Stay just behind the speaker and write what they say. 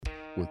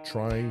we're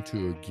trying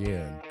to,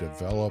 again,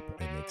 develop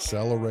an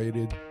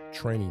accelerated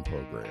training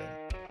program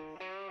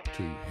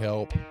to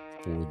help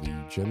for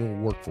the general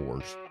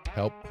workforce,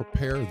 help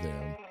prepare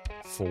them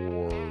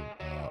for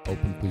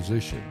open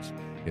positions.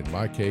 In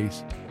my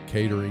case,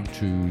 catering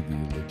to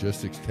the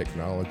logistics,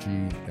 technology,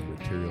 and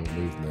material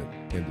movement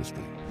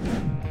industry.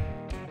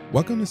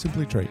 Welcome to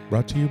Simply Trade,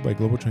 brought to you by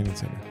Global Training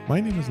Center. My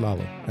name is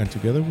Lalo, and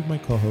together with my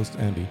co-host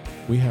Andy,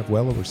 we have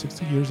well over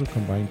 60 years of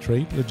combined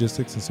trade,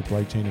 logistics, and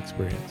supply chain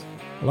experience.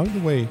 Along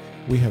the way,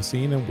 we have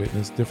seen and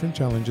witnessed different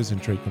challenges in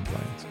trade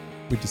compliance.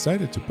 We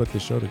decided to put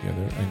this show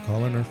together and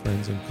call on our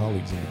friends and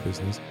colleagues in the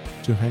business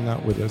to hang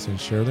out with us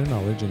and share their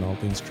knowledge in all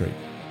things trade.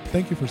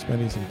 Thank you for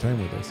spending some time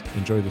with us.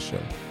 Enjoy the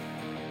show.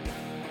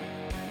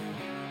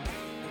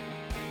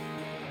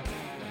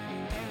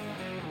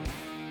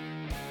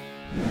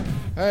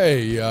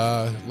 Hey,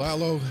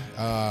 Lalo,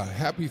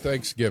 happy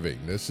Thanksgiving.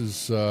 This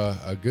is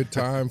a good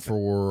time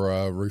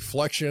for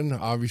reflection.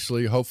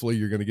 Obviously, hopefully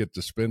you're going to get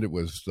to spend it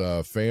with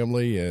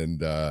family.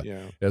 And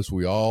as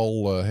we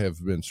all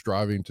have been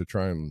striving to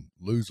try and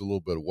lose a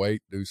little bit of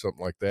weight, do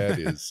something like that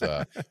is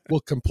we'll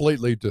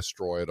completely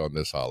destroy it on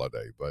this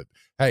holiday. But,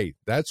 hey,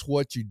 that's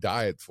what you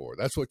diet for.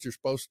 That's what you're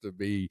supposed to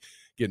be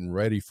getting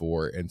ready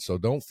for. And so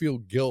don't feel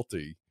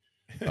guilty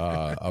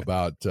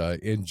about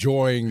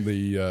enjoying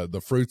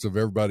the fruits of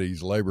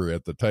everybody's labor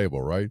at the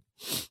table, right?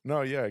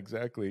 No, yeah,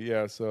 exactly.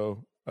 Yeah.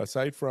 So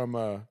aside from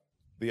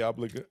the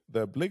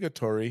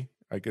obligatory,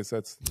 I guess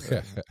that's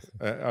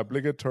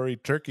obligatory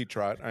turkey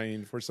trot. I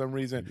mean, for some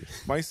reason,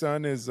 my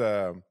son is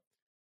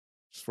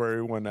just for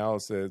everyone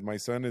else, my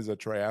son is a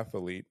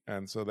triathlete,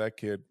 and so that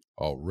kid.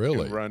 Oh,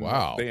 really? Run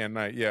wow. Day and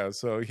night. Yeah.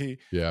 So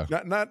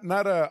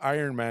not a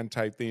Ironman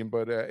type thing,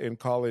 but in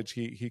college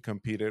he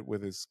competed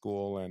with his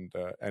school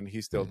and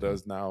he still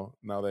does now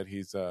that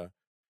he's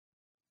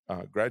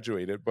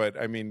graduated.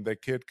 But I mean, the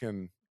kid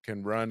can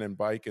run and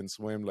bike and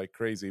swim like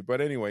crazy.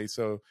 But anyway,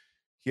 so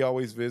he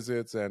always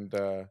visits and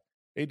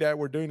hey, Dad,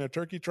 we're doing a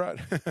turkey trot.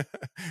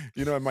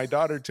 And my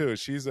daughter too.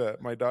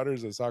 My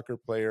daughter's a soccer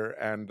player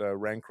and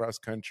ran cross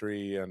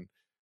country and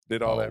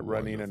did all that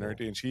running wonderful. and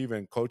everything. And she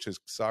even coaches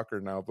soccer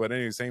now. But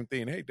anyway, same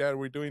thing. Hey, Dad,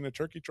 we're doing a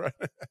turkey trot.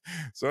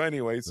 So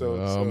anyway, so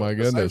my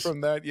goodness. Aside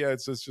from that, yeah,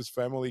 it's just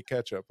family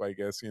catch up, I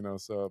guess.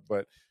 So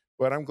but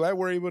I'm glad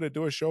we're able to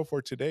do a show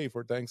for today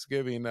for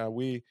Thanksgiving.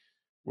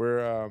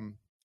 We're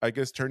I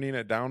guess turning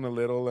it down a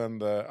little on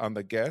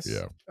the guests.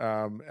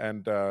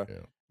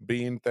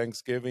 Being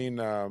Thanksgiving,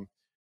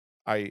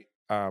 I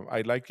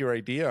like your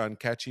idea on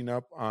catching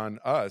up on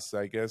us.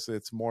 I guess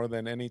it's more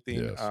than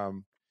anything. Yes.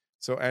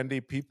 So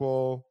Andy,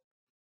 people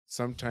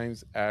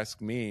sometimes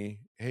ask me,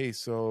 "Hey,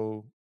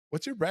 so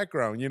what's your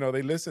background?"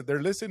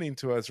 They're listening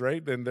to us,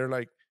 right? And they're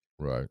like,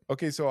 right.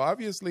 Okay, so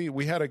obviously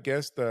we had a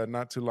guest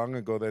not too long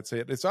ago that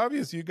said, it's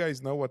obvious you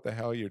guys know what the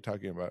hell you're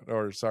talking about.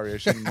 Or sorry, I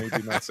shouldn't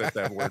maybe not said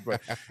that word, but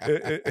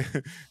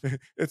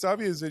it's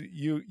obvious that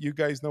you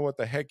guys know what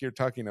the heck you're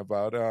talking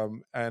about.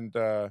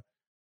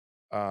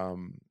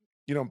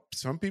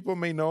 Some people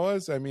may know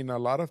us. I mean, a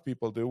lot of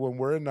people do. When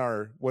we're in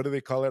our, what do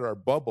they call it? Our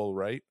bubble,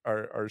 right?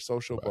 Our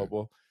social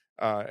bubble.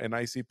 And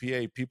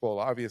ICPA, people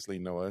obviously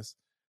know us,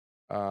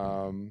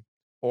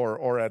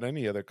 or at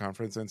any other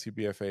conference,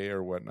 NCBFA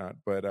or whatnot.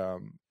 But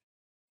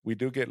we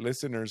do get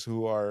listeners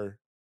who are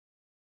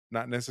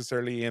not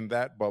necessarily in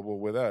that bubble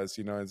with us.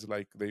 It's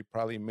like they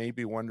probably may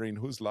be wondering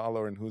who's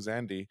Lalo and who's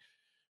Andy.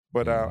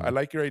 But I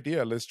like your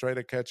idea. Let's try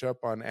to catch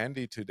up on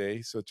Andy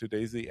today. So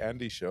today's the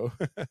Andy show,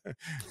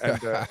 and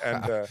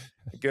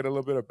get a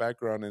little bit of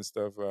background and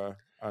stuff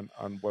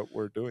on what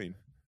we're doing.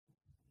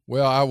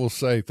 Well, I will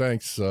say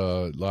thanks,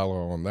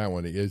 Lalo, on that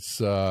one. It's,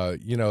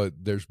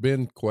 there's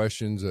been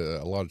questions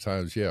a lot of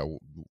times. Yeah,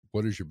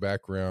 what is your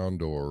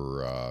background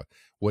or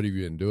what have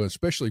you been doing?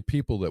 Especially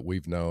people that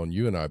we've known.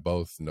 You and I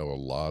both know a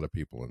lot of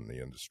people in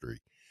the industry.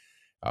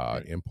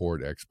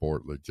 Import,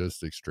 export,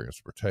 logistics,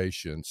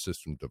 transportation,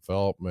 system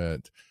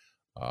development,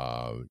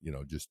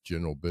 just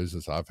general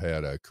business. I've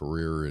had a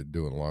career in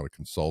doing a lot of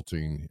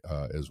consulting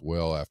as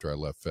well after I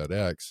left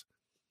FedEx.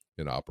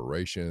 In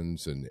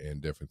operations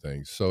and different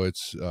things. So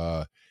it's,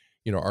 our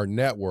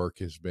network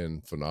has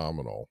been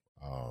phenomenal.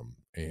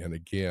 And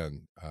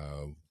again,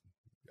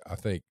 I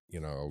think,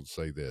 I'll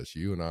say this,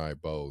 you and I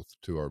both,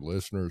 to our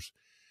listeners,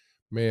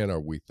 man,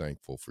 are we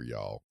thankful for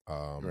y'all.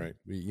 Right.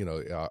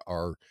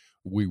 Our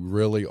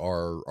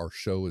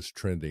show is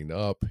trending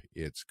up.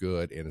 It's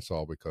good. And it's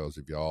all because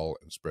of y'all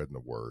and spreading the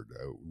word.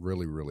 I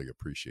really, really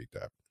appreciate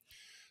that.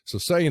 So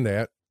saying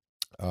that,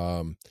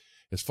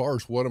 as far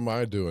as what am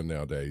I doing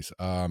nowadays,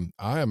 I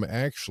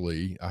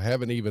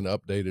haven't even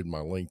updated my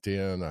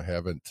LinkedIn. I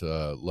haven't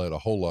let a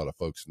whole lot of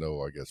folks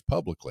know, I guess,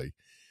 publicly.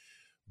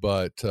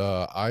 But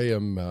I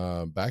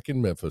am back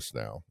in Memphis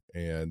now,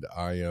 and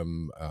I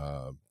am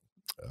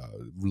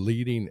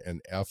leading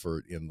an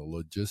effort in the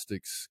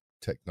logistics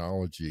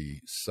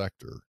technology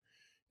sector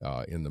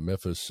in the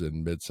Memphis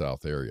and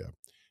Mid-South area.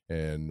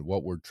 And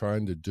what we're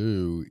trying to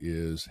do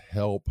is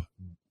help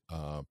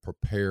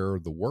prepare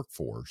the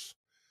workforce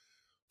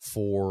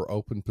for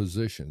open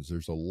positions.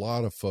 There's a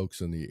lot of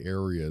folks in the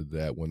area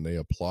that when they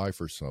apply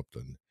for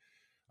something,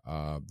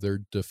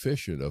 they're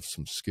deficient of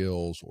some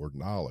skills or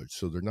knowledge,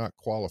 so they're not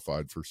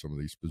qualified for some of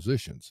these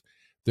positions.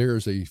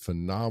 There's a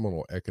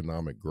phenomenal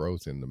economic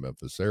growth in the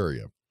Memphis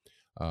area.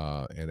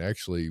 And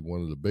actually,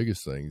 one of the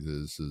biggest things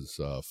is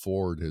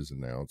Ford has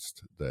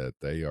announced that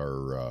they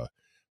are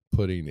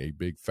putting a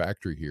big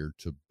factory here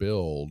to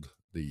build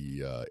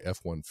the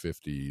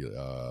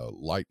F-150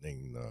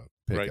 Lightning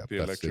pickup. Right, the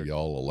That's electric. the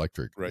all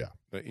electric. Right,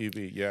 yeah. the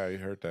EV. Yeah, I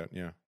heard that.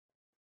 Yeah.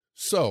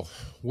 So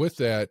with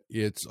that,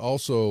 it's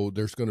also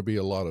there's going to be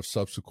a lot of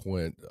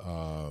subsequent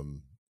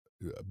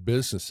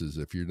businesses.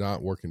 If you're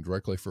not working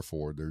directly for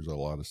Ford, there's a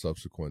lot of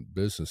subsequent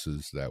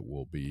businesses that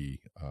will be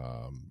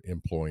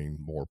employing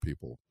more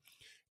people.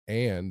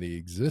 And the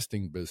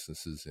existing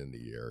businesses in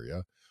the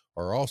area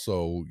are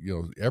also,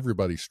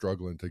 everybody's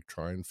struggling to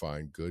try and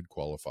find good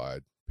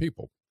qualified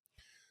people.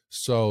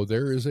 So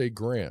there is a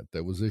grant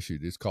that was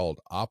issued. It's called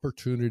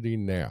Opportunity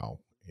Now.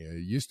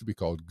 It used to be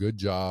called Good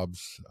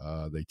Jobs.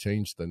 They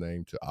changed the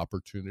name to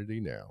Opportunity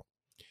Now.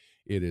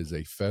 It is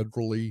a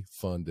federally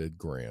funded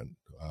grant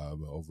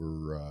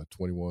over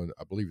 21,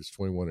 I believe it's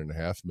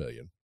 21.5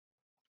 million.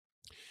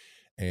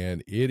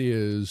 And it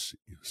is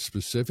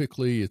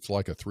specifically, it's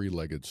like a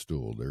three-legged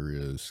stool. There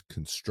is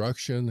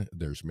construction,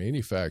 there's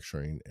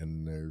manufacturing,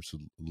 and there's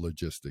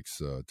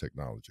logistics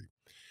technology.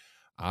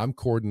 I'm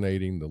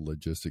coordinating the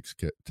logistics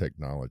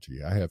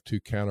technology. I have two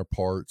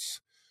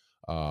counterparts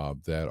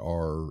that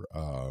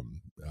are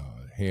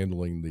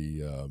handling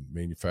the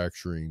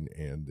manufacturing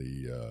and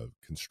the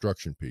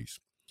construction piece.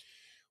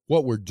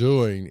 What we're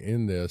doing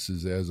in this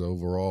is, as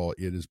overall,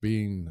 it is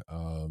being,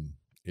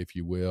 if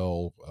you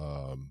will,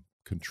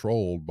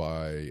 controlled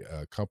by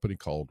a company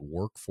called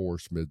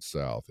Workforce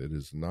Mid-South. It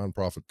is a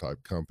nonprofit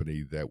type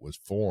company that was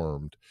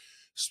formed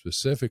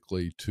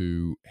specifically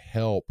to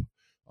help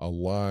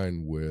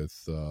align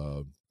with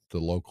the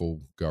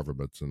local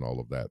governments and all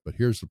of that. But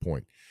here's the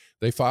point.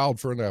 They filed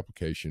for an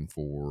application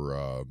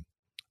for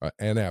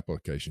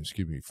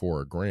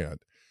for a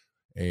grant,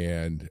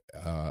 and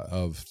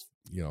of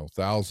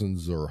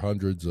thousands or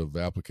hundreds of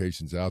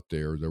applications out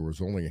there, there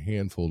was only a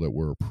handful that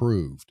were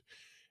approved.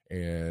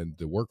 And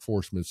the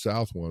Workforce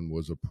Mid-South one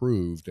was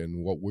approved.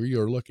 And what we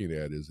are looking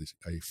at is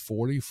a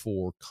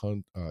 44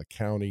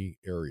 county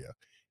area: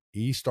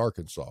 East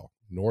Arkansas,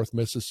 North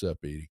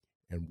Mississippi,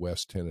 and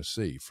West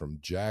Tennessee, from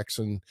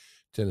Jackson,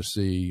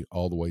 Tennessee,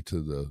 all the way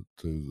to the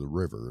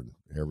river, and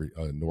every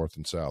north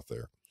and south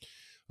there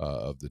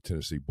of the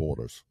Tennessee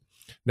borders.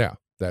 Now,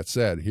 that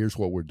said, here's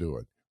what we're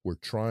doing. We're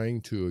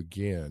trying to,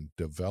 again,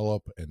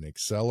 develop an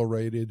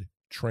accelerated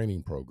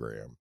training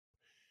program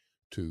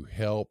to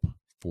help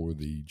for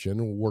the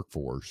general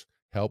workforce,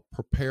 help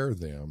prepare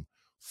them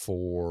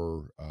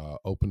for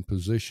open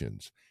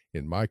positions.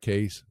 In my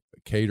case,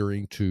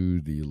 catering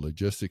to the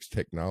logistics,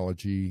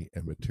 technology,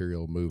 and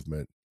material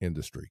movement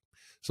industry.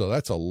 So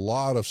that's a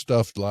lot of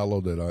stuff,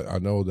 Lalo, that I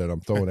know that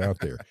I'm throwing out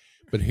there.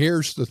 But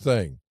here's the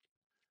thing.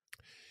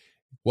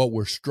 What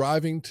we're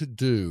striving to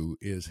do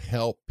is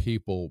help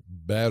people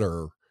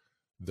better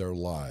their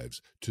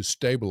lives, to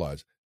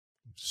stabilize.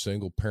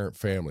 Single parent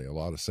family, a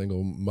lot of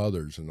single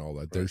mothers and all that.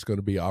 Right. There's going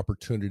to be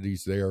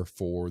opportunities there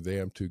for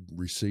them to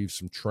receive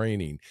some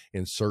training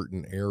in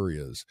certain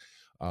areas.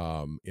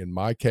 In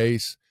my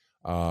case,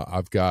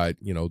 I've got,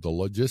 the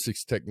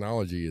logistics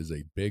technology is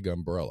a big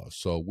umbrella.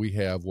 So we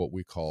have what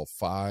we call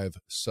 5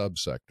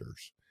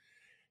 subsectors.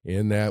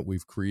 In that,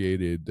 we've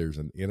created, there's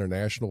an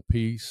international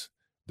piece,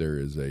 there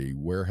is a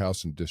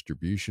warehouse and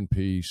distribution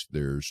piece,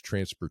 there's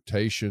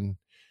transportation,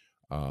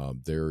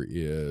 there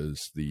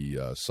is the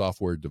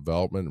software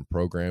development and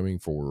programming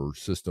for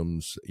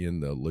systems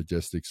in the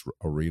logistics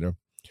arena.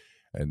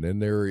 And then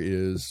there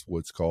is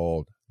what's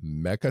called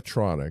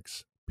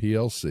mechatronics,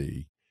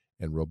 PLC,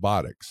 and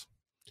robotics.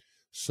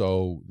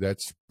 So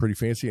that's pretty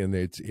fancy. And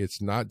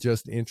it's not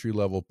just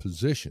entry-level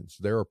positions.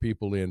 There are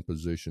people in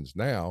positions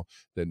now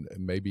that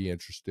may be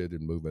interested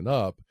in moving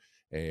up.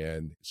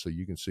 And so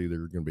you can see they're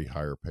going to be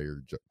higher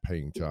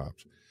paying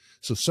jobs.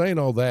 So saying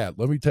all that,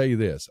 let me tell you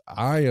this.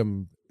 I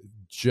am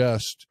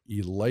just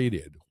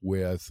elated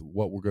with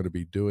what we're going to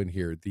be doing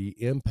here, the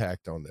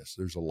impact on this.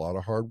 There's a lot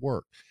of hard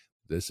work.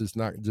 This is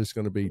not just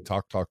going to be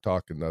talk,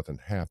 and nothing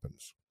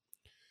happens.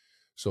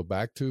 So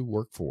back to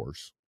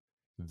Workforce.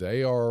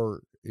 They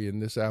are, in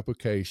this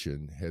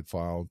application, had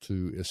filed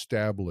to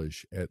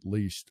establish at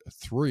least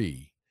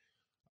 3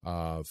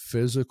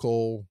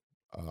 physical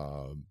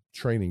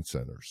training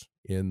centers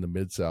in the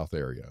Mid-South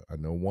area. I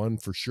know one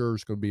for sure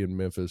is going to be in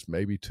Memphis,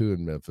 maybe 2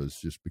 in Memphis,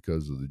 just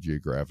because of the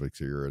geographics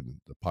here and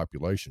the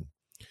population.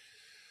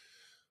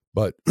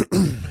 But,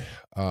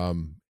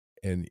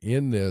 and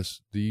in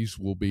this, these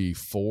will be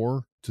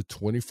 4 to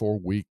 24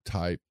 week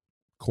type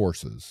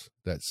courses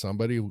that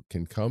somebody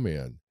can come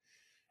in,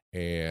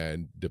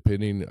 and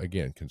depending,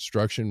 again,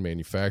 construction,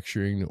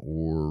 manufacturing,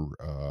 or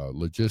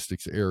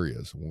logistics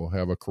areas, we'll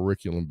have a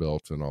curriculum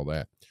built and all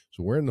that.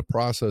 So we're in the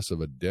process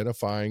of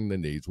identifying the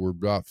needs. We're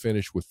about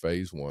finished with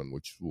phase 1,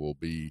 which will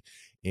be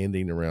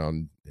ending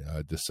around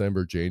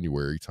December,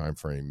 January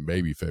timeframe,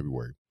 maybe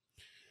February.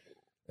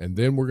 And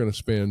then we're going to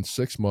spend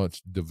 6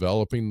 months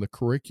developing the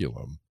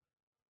curriculum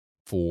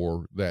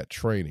for that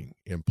training.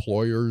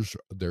 Employers,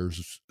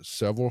 there's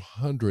several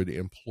hundred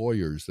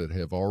employers that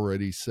have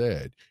already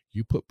said,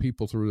 you put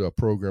people through a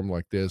program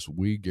like this,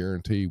 we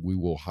guarantee we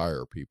will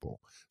hire people.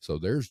 So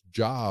there's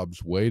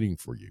jobs waiting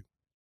for you.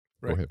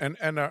 Right. Go ahead.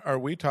 And are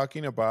we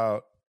talking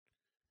about,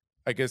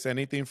 I guess,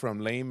 anything from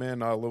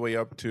layman all the way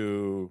up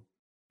to,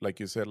 like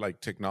you said, like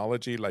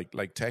technology, like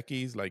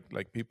techies,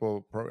 like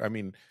people, I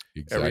mean,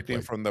 Exactly.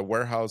 everything from the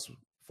warehouse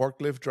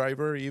forklift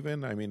driver,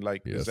 even. I mean,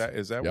 like, Yes.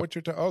 is that Yep. what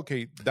you're talking?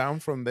 Okay, down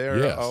from there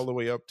Yes. all the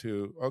way up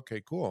to,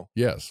 okay, cool.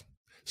 Yes.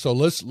 So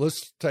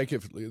let's take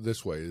it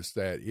this way: is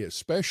that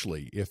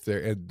especially if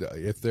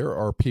there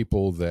are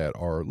people that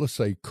are, let's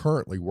say,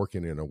 currently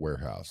working in a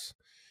warehouse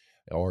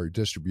or a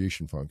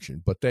distribution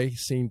function, but they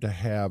seem to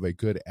have a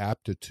good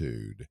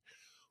aptitude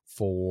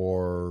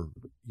for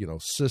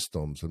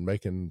systems and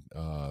making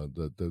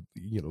the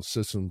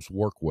systems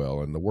work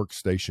well, and the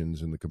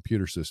workstations and the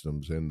computer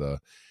systems and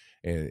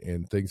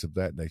and things of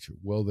that nature.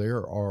 Well,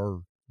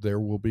 there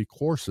will be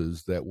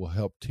courses that will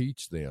help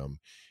teach them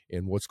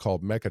in what's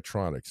called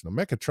mechatronics. Now,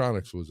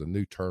 mechatronics was a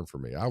new term for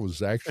me. I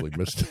was actually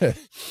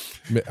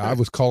I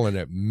was calling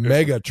it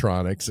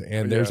megatronics,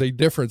 and there's a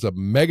difference of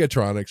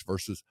megatronics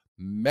versus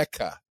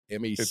mecha.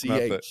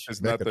 M-E-C-H.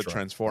 It's not the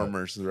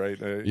Transformers, right?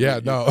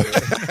 No.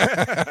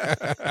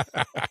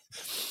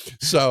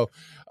 So,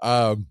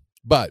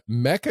 but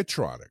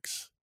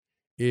mechatronics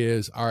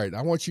is, all right,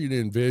 I want you to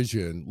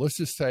envision, let's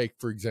just take,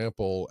 for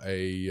example,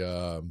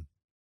 an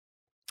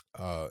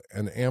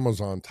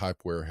Amazon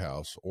type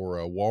warehouse, or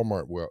a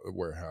Walmart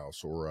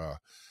warehouse, or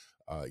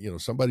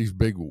somebody's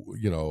big,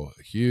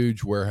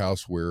 huge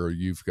warehouse where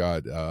you've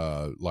got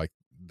like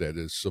that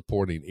is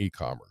supporting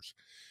e-commerce.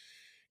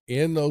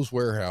 In those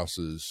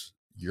warehouses,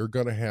 you're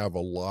going to have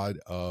a lot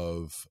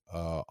of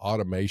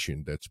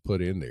automation that's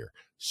put in there,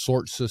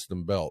 sort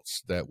system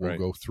belts that will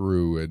go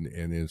through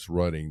and is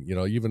running,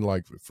 even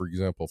like, for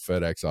example,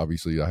 FedEx.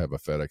 Obviously, I have a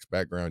FedEx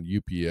background,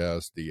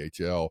 UPS,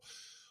 DHL.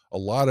 A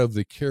lot of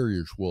the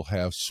carriers will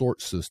have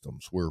sort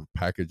systems where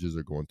packages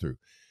are going through.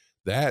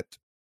 That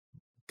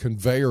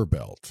conveyor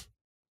belt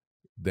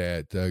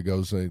that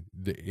goes in,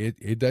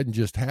 it doesn't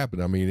just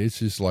happen. I mean, it's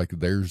just like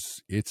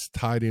it's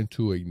tied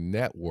into a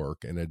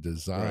network and a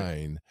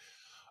design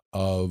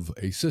of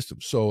a system.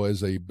 So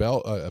as a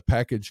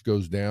package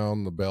goes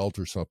down the belt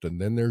or something,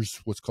 then there's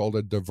what's called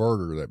a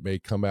diverter that may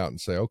come out and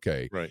say,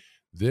 okay,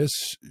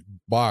 this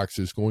box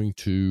is going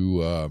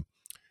to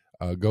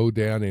go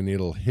down, and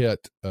it'll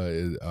hit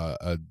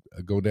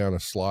go down a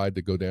slide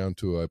to go down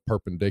to a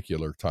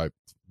perpendicular type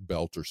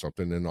belt or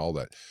something, and all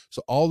that.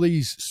 So all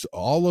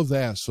of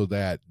that, so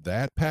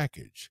that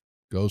package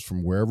goes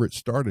from wherever it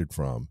started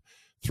from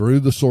through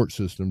the sort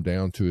system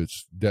down to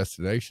its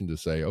destination to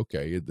say,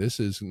 okay, this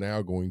is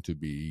now going to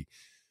be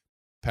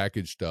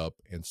packaged up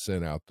and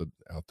sent out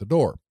the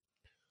door.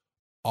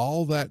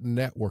 All that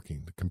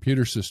networking, the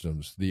computer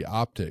systems, the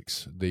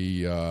optics,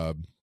 the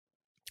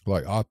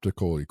like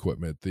optical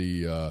equipment,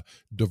 the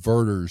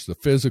diverters, the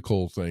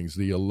physical things,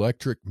 the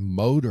electric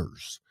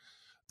motors,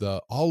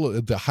 all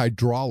of the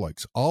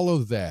hydraulics, all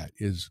of that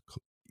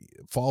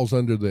falls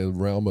under the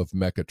realm of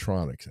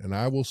mechatronics. And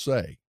I will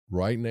say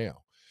right now,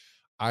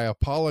 I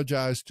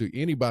apologize to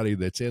anybody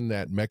that's in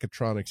that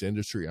mechatronics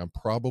industry. I'm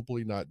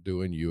probably not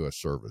doing you a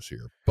service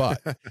here,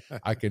 but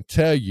I can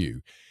tell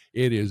you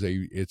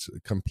it's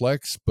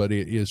complex, but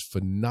it is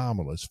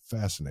phenomenal. It's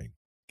fascinating.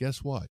 Guess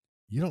what?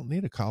 You don't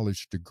need a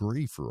college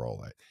degree for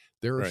all that.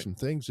 There are some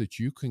things that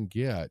you can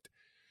get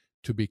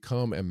to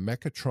become a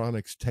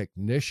mechatronics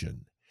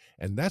technician.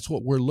 And that's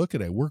what we're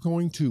looking at. We're not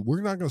going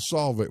to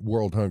solve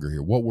world hunger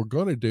here. What we're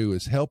going to do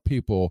is help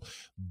people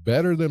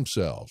better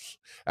themselves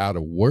out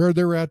of where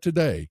they're at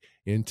today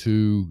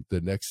into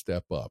the next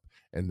step up.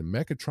 And the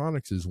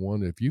mechatronics is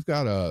one. If you've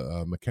got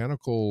a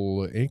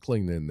mechanical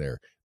inkling in there,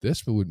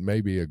 this would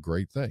maybe a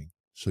great thing.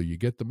 So you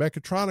get the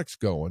mechatronics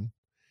going.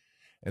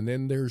 And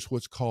then there's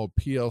what's called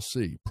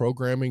PLC,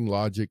 Programming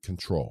Logic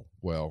Control.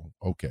 Well,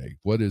 okay,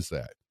 what is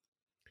that?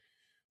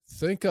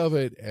 Think of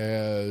it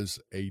as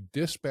a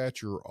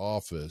dispatcher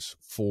office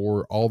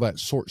for all that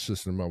sort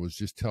system I was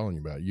just telling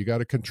you about. You got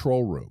a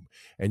control room,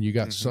 and you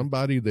got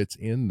somebody that's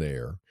in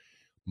there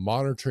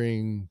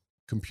monitoring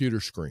computer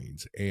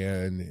screens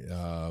and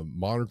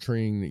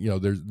monitoring.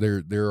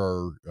 There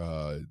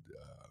are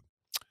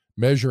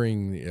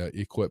measuring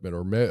equipment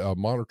or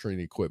monitoring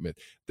equipment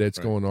that's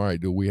going, all right,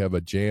 do we have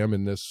a jam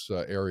in this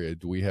area?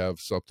 Do we have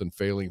something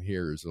failing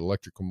here? Is the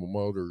electrical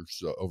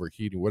motors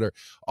overheating? Whatever.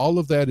 All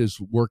of that is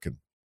working.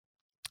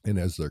 And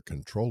as they're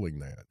controlling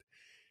that,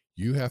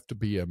 you have to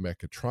be a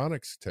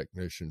mechatronics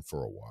technician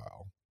for a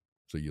while.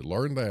 So you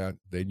learn that,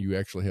 then you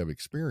actually have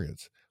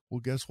experience. Well,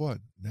 guess what?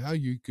 Now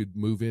you could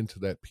move into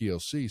that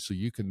PLC so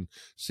you can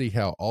see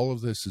how all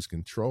of this is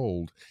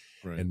controlled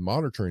Right. and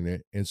monitoring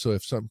it. And so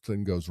if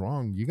something goes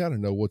wrong, you got to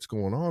know what's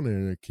going on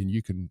in it.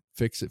 You can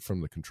fix it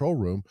from the control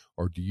room,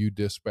 or do you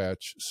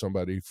dispatch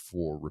somebody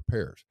for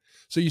repairs?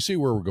 So you see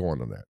where we're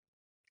going on that.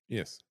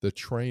 Yes. The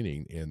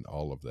training in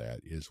all of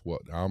that is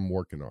what I'm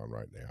working on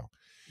right now.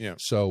 Yeah.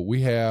 So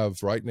we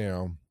have right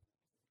now,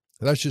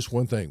 that's just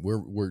one thing.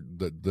 We're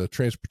the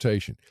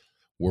transportation.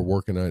 We're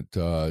working at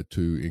to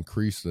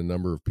increase the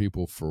number of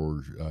people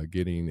for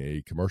getting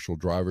a commercial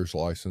driver's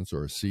license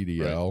or a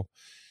CDL,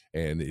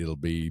 and it'll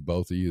be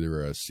both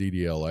either a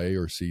CDLA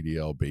or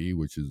CDLB,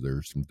 which is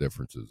there's some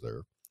differences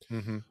there.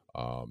 Mm-hmm.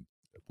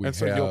 We And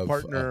so have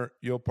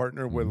you'll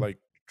partner with mhm.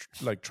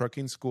 like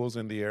trucking schools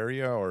in the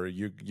area, or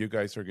you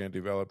guys are going to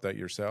develop that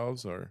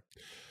yourselves, or?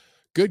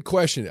 Good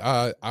question.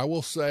 I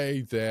will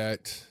say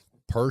that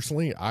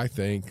personally, I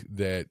think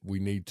that we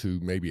need to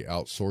maybe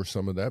outsource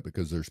some of that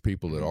because there's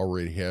people that Mhm.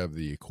 already have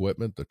the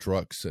equipment, the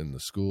trucks and the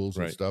schools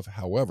and Right. stuff.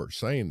 However,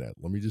 saying that,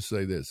 let me just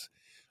say this.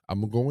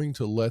 I'm going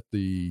to let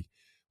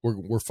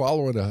we're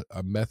following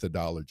a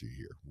methodology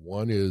here.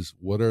 One is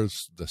what are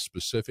the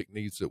specific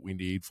needs that we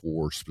need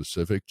for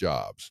specific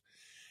jobs,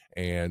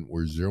 and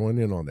we're zeroing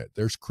in on that.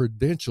 There's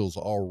credentials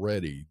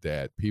already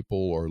that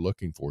people are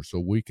looking for, so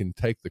we can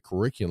take the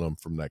curriculum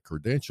from that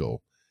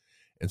credential.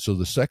 And so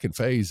the second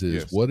phase is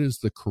Yes. what is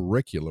the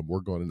curriculum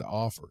we're going to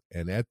offer?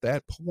 And at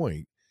that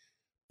point,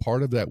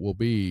 part of that will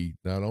be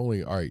not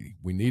only, all right,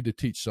 we need to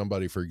teach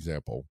somebody, for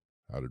example,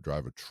 how to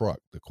drive a truck.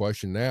 The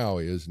question now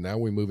is, now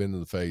we move into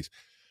the phase,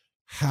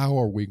 how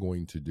are we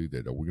going to do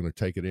that? Are we going to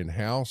take it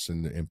in-house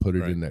and put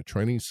it Right. in that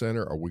training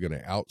center? Are we going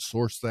to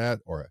outsource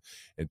that or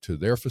into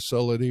their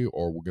facility,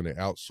 or we're going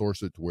to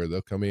outsource it to where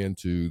they'll come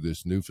into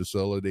this new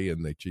facility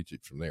and they teach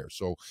it from there?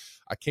 So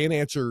I can't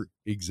answer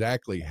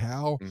exactly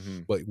how,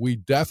 Mm-hmm. but we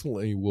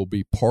definitely will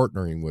be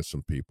partnering with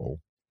some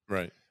people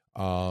Right.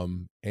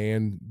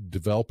 and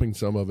developing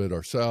some of it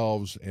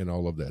ourselves and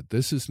all of that.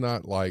 This is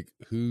not like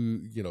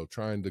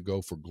trying to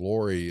go for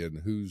glory and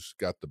who's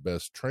got the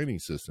best training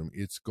system.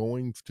 It's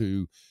going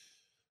to,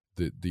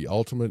 the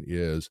ultimate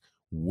is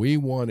we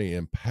want to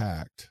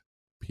impact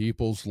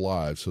people's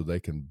lives so they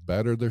can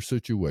better their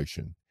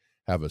situation,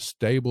 have a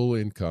stable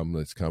income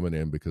that's coming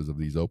in because of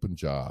these open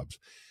jobs,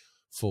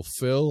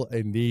 fulfill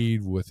a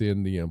need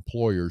within the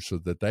employer so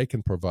that they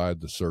can provide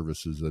the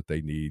services that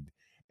they need,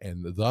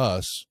 and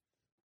thus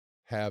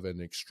have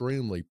an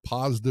extremely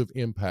positive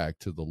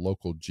impact to the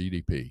local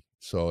GDP.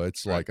 So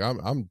it's Right. like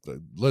I'm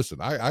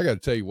listen, I got to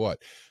tell you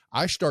what,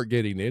 I start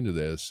getting into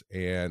this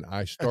and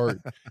I start,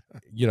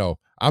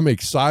 I'm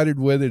excited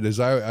with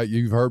it.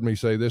 You've heard me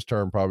say this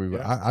term probably, but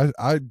Yeah.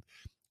 I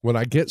when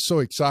I get so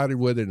excited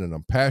with it and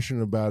I'm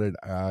passionate about it,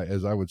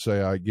 as I would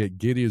say, I get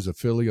giddy as a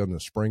filly on the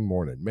spring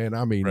morning. Man,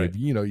 I mean, Right. if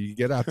you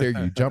get out there,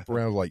 you jump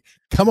around like,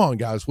 come on,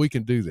 guys, we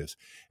can do this.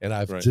 And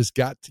I've Right. just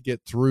got to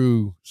get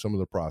through some of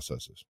the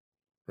processes.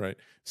 Right.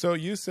 So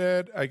you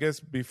said, I guess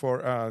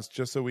before us,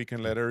 just so we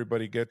can let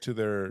everybody get to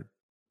their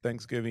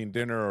Thanksgiving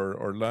dinner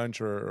or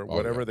lunch or Oh yeah.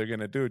 whatever they're going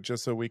to do,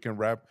 just so we can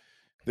wrap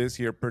this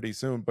here pretty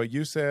soon. But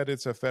you said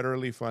it's a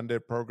federally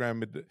funded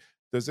program.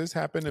 Does this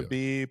happen to Yeah.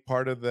 be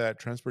part of that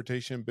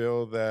transportation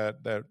bill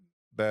that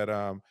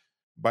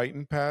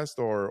Biden passed,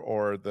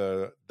 or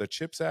the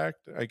CHIPS Act?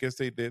 I guess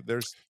they did.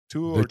 There's The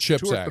two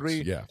CHIPS or Acts,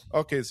 three. yeah.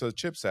 Okay, so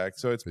CHIPS Act.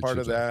 So it's The part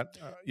of CHIPS Act.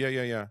 that.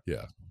 Yeah.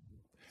 Yeah.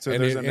 So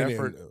And there's it, an and,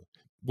 effort. and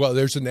well,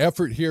 there's an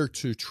effort here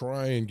to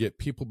try and get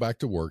people back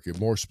to work, and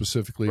more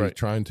specifically Right.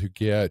 trying to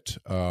get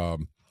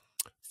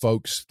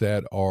folks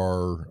that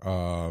are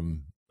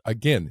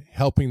again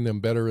helping them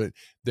better.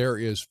 There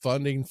is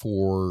funding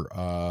for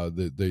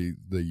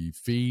the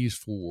fees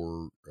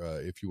for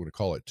if you want to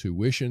call it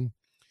tuition.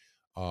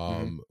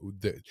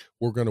 Mm-hmm.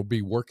 We're going to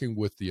be working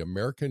with the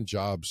American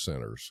Job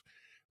Centers,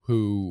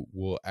 who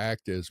will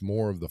act as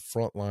more of the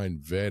frontline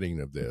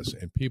vetting of this,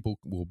 and people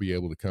will be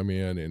able to come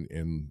in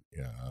and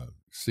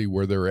see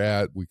where they're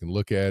at. We can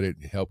look at it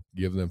and help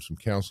give them some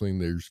counseling.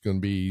 There's going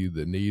to be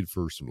the need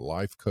for some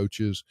life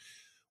coaches.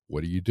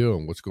 What are you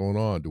doing? What's going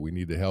on? Do we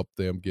need to help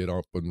them get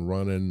up and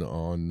running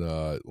on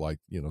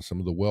some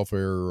of the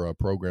welfare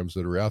programs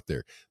that are out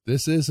there?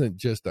 This isn't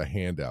just a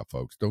handout,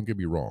 folks. Don't get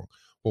me wrong.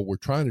 What we're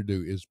trying to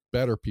do is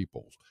better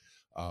people's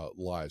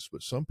lives,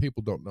 but some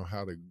people don't know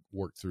how to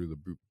work through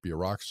the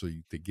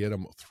bureaucracy to get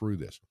them through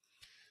this.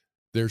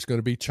 There's going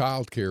to be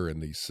childcare in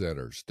these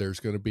centers. There's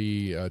going to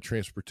be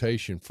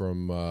transportation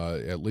from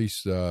at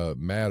least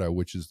MATA,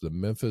 which is the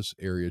Memphis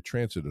Area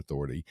Transit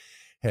Authority,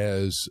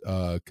 has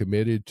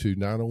committed to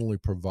not only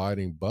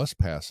providing bus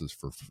passes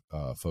for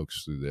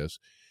folks through this,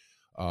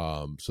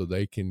 so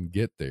they can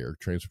get there.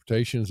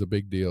 Transportation is a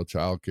big deal.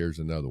 Childcare is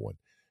another one.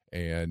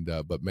 And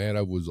but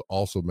MATA was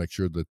also make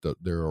sure that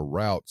there are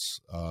routes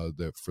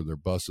that for their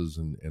buses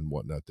and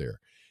whatnot there.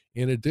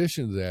 In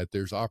addition to that,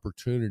 there's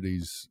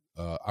opportunities.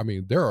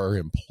 There are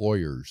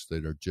employers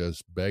that are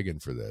just begging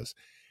for this.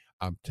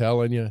 I'm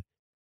telling you,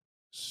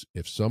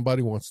 if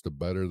somebody wants to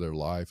better their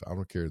life, I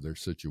don't care their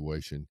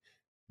situation,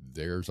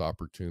 there's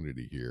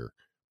opportunity here.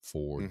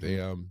 for Mm-hmm.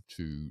 them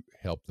to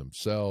help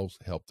themselves,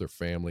 help their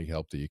family,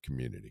 help the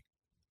community.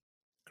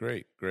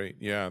 Great, great.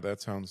 Yeah,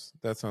 that sounds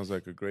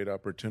like a great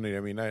opportunity. I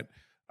mean,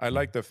 I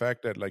like the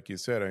fact that, like you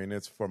said, I mean,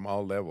 it's from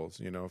all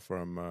levels.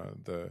 From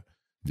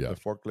Yeah. the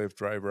forklift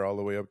driver all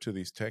the way up to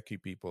these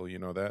techie people.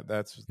 Yep.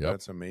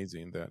 That's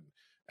amazing.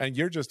 And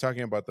you're just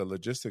talking about the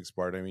logistics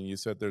part. I mean, you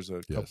said there's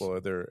a Yes. couple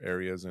other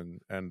areas, and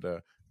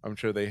I'm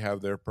sure they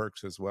have their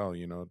perks as well.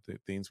 The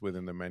things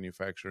within the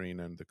manufacturing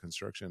and the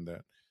construction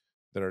that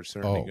are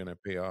certainly Oh, going to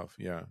pay off.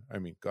 Yeah, I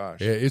mean,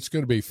 gosh. it's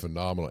going to be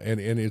phenomenal. And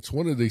it's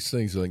one of these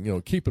things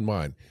that, keep in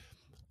mind,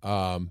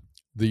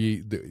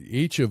 the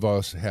each of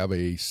us have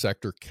a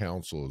sector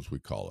council, as we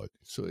call it.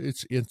 So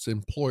it's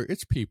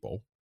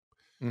people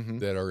Mm-hmm.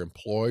 that are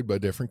employed by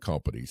different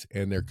companies,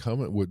 and they're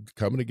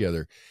coming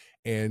together.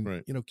 And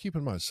Right. keep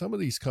in mind, some of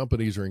these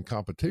companies are in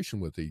competition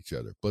with each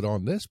other, but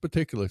on this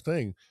particular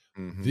thing,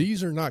 Mm-hmm.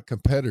 these are not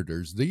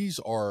competitors. These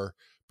are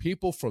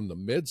people from the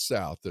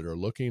Mid-South that are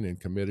looking and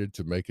committed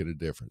to making a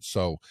difference.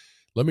 So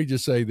let me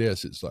just say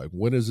this. It's like,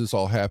 when is this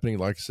all happening?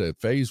 Like I said,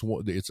 phase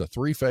one, it's a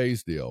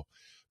 3-phase deal.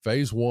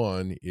 Phase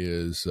one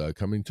is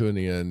coming to an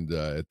end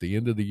at the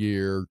end of the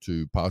year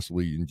to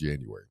possibly in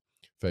January.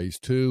 Phase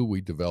two,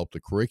 we develop the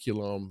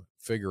curriculum,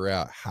 figure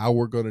out how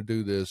we're going to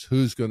do this,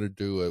 who's going to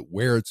do it,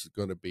 where it's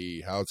going to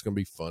be, how it's going to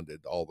be funded,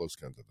 all those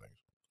kinds of things.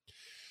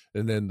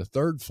 And then the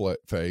third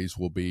phase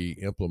will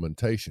be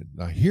implementation.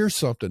 Now, here's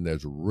something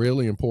that's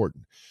really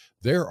important.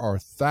 There are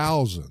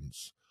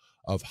thousands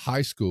of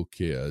high school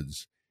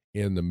kids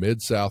in the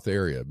Mid-South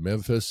area.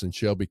 Memphis and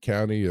Shelby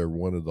County are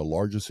one of the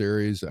largest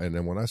areas. And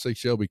then when I say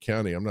Shelby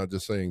County, I'm not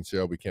just saying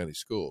Shelby County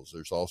schools.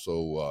 There's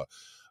also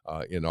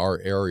in our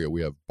area,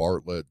 we have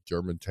Bartlett,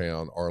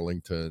 Germantown,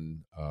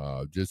 Arlington,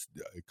 just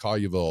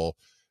Collierville,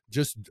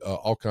 just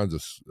all kinds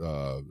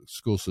of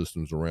school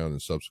systems around in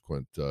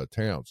subsequent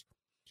towns.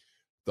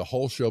 The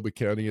whole Shelby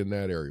County in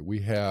that area.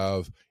 We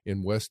have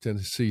in West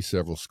Tennessee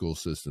several school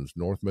systems,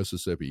 North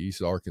Mississippi,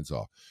 East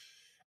Arkansas.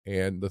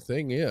 And the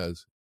thing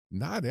is,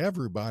 not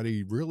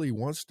everybody really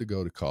wants to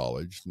go to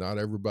college. Not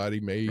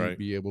everybody may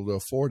be able to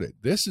afford it.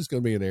 This is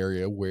going to be an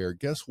area where,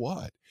 guess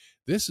what?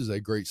 This is a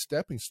great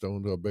stepping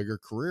stone to a bigger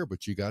career,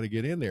 but you got to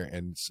get in there.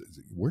 And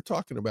we're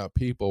talking about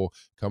people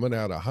coming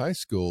out of high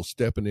school,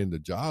 stepping into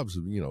jobs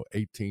of,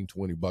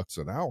 $18-20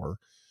 an hour,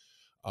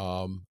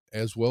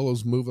 as well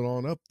as moving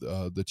on up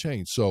the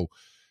chain. So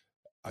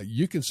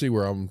you can see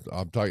where I'm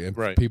talking.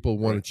 And people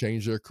want to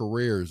change their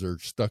careers. They're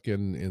stuck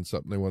in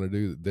something they want to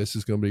do. This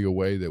is going to be a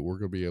way that we're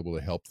going to be able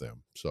to help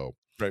them. So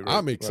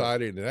I'm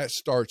excited. And that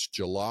starts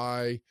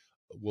July.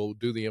 We'll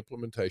do the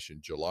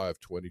implementation July of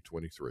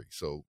 2023.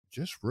 So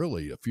just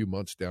really a few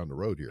months down the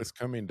road here. It's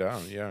coming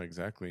down. Yeah,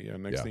 exactly. Yeah.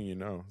 Next thing you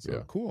know.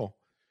 So cool.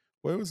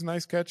 Well, it was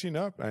nice catching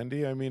up,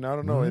 Andy. I mean, I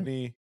don't know,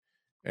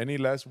 any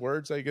last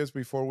words, I guess,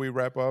 before we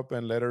wrap up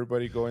and let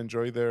everybody go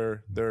enjoy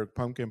their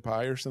pumpkin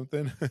pie or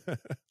something?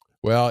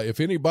 Well, if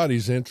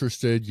anybody's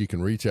interested, you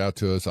can reach out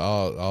to us.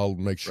 I'll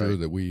make sure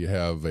that we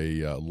have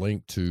a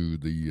link to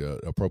the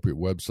appropriate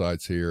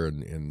websites here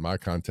and my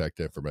contact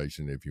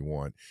information if you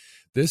want.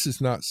 This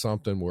is not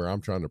something where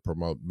I'm trying to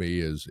promote me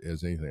as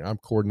anything. I'm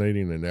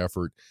coordinating an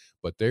effort,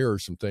 but there are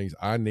some things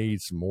I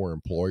need some more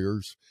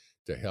employers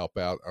to help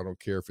out. I don't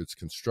care if it's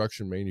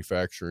construction,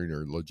 manufacturing,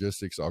 or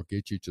logistics. I'll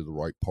get you to the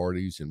right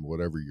parties in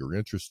whatever you're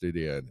interested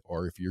in,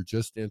 or if you're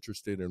just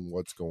interested in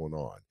what's going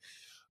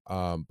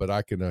on. But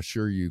I can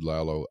assure you,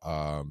 Lalo,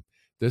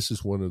 this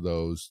is one of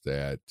those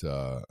that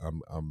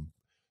I'm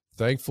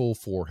thankful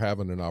for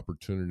having an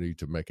opportunity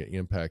to make an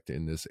impact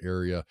in this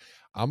area.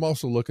 I'm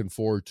also looking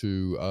forward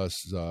to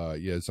us,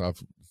 as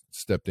I've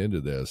stepped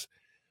into this,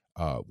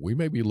 we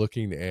may be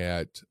looking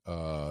at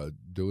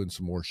doing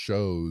some more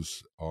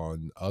shows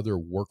on other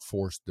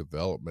workforce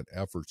development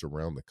efforts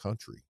around the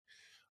country.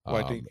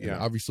 Well, I think, and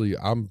obviously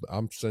I'm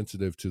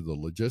sensitive to the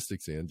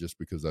logistics end just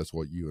because that's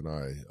what you and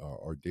I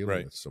are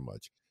dealing with so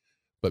much.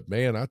 But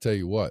man, I tell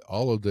you what,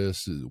 all of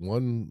this is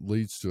one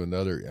leads to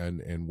another,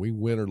 and we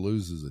win or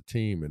lose as a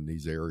team in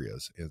these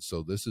areas. And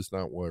so this is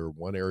not where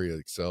one area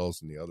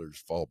excels and the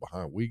others fall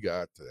behind. We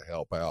got to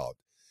help out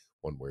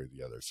one way or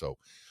the other. So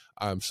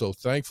I'm so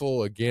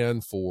thankful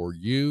again for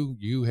you.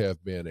 You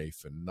have been a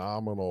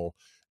phenomenal,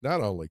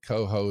 not only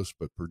co-host,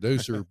 but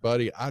producer,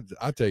 buddy.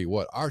 I tell you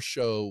what, our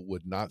show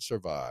would not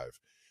survive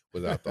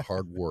without the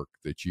hard work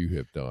that you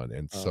have done.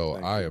 And so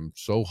I am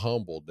so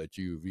humbled that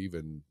you've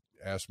even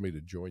asked me to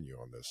join you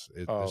on this.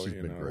 This has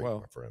been great, my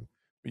friend.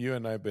 You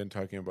and I have been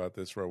talking about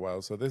this for a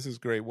while, so this is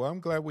great. Well, I'm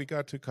glad we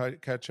got to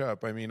catch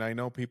up. I mean, I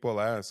know people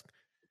ask,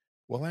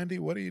 well, Andy,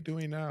 what are you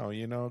doing now?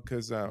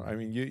 Because I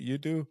mean, you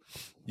do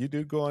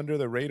go under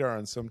the radar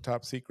on some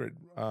top secret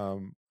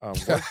work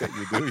that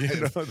you do.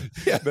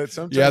 That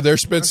sometimes,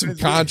 there's been some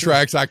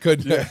contracts I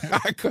couldn't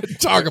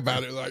talk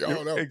about it. Like,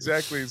 oh no,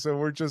 exactly. So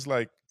we're just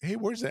like, hey,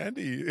 where's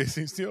Andy? Is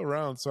he still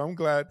around? So I'm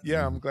glad.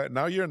 Yeah, I'm glad.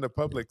 Now you're in the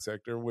public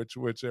sector, which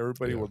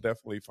everybody will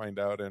definitely find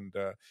out. And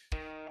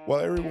well,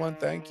 everyone,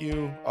 thank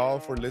you all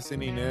for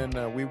listening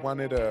in. We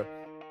wanted to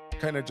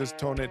kind of just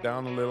tone it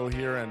down a little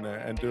here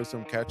and do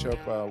some catch up.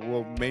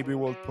 We'll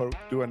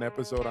do an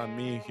episode on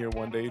me here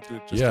one day to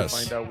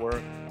find out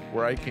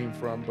where I came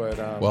from. But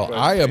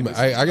I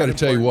got to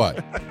tell you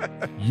what,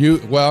 I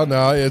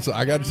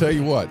got to tell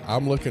you what,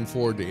 I'm looking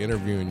forward to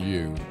interviewing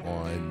you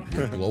on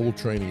your global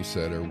training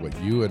center, what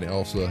you and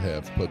Elsa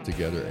have put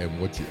together,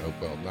 and what you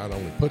not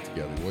only put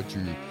together, what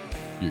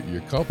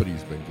your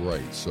company's been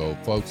great. So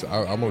folks,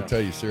 I'm going to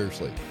tell you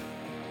seriously,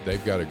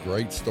 they've got a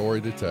great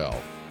story to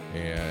tell,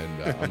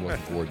 and I'm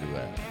looking forward to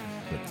that.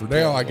 But for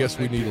now, I guess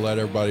we need to let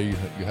everybody,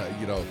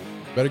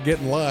 better get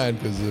in line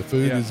because the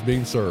food is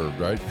being served,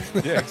 right?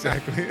 Yeah,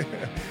 exactly.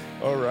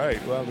 All right.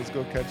 Well, let's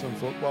go catch some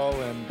football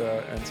and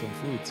some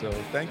food. So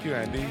thank you,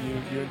 Andy.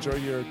 You enjoy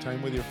your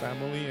time with your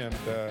family, and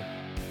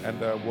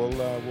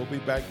we'll be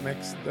back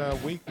next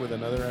week with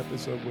another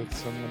episode with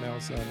someone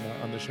else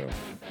on the show.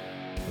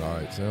 All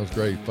right. Sounds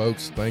great,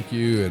 folks. Thank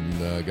you,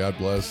 and God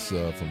bless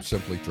from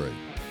Simply Trade.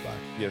 Bye.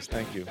 Yes,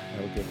 thank you.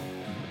 Have a good one.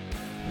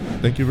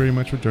 Thank you very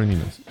much for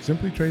joining us.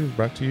 Simply Trade is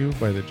brought to you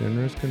by the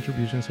generous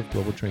contributions of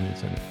Global Training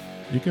Center.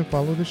 You can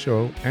follow the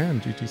show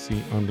and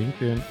GTC on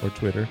LinkedIn or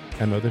Twitter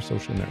and other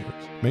social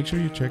networks. Make sure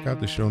you check out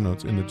the show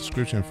notes in the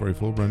description for a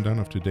full rundown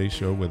of today's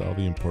show with all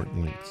the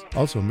important links.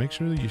 Also, make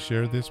sure that you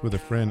share this with a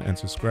friend and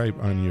subscribe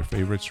on your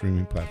favorite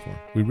streaming platform.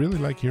 We really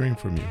like hearing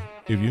from you.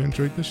 If you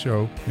enjoyed the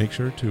show, make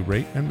sure to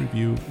rate and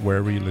review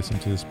wherever you listen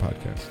to this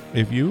podcast.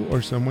 If you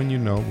or someone you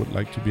know would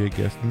like to be a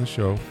guest on the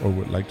show or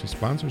would like to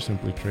sponsor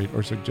Simply Trade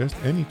or suggest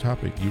any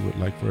topic you would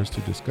like for us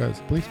to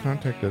discuss, please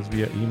contact us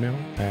via email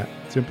at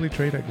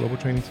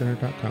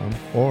simplytrade@globaltrainingcenter.com,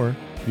 or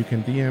you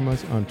can DM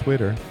us on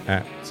Twitter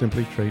at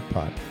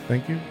simplytradepod.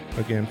 Thank you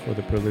again for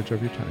the privilege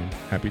of your time.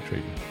 Happy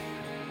trading.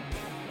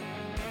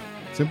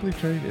 Simply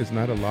Trade is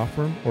not a law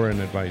firm or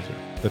an advisor.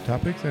 The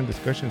topics and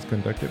discussions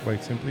conducted by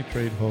Simply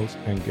Trade hosts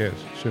and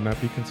guests should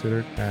not be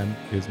considered and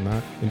is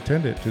not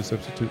intended to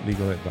substitute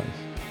legal advice.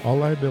 All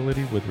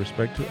liability with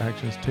respect to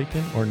actions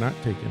taken or not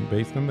taken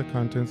based on the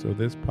contents of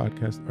this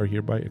podcast are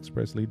hereby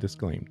expressly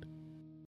disclaimed.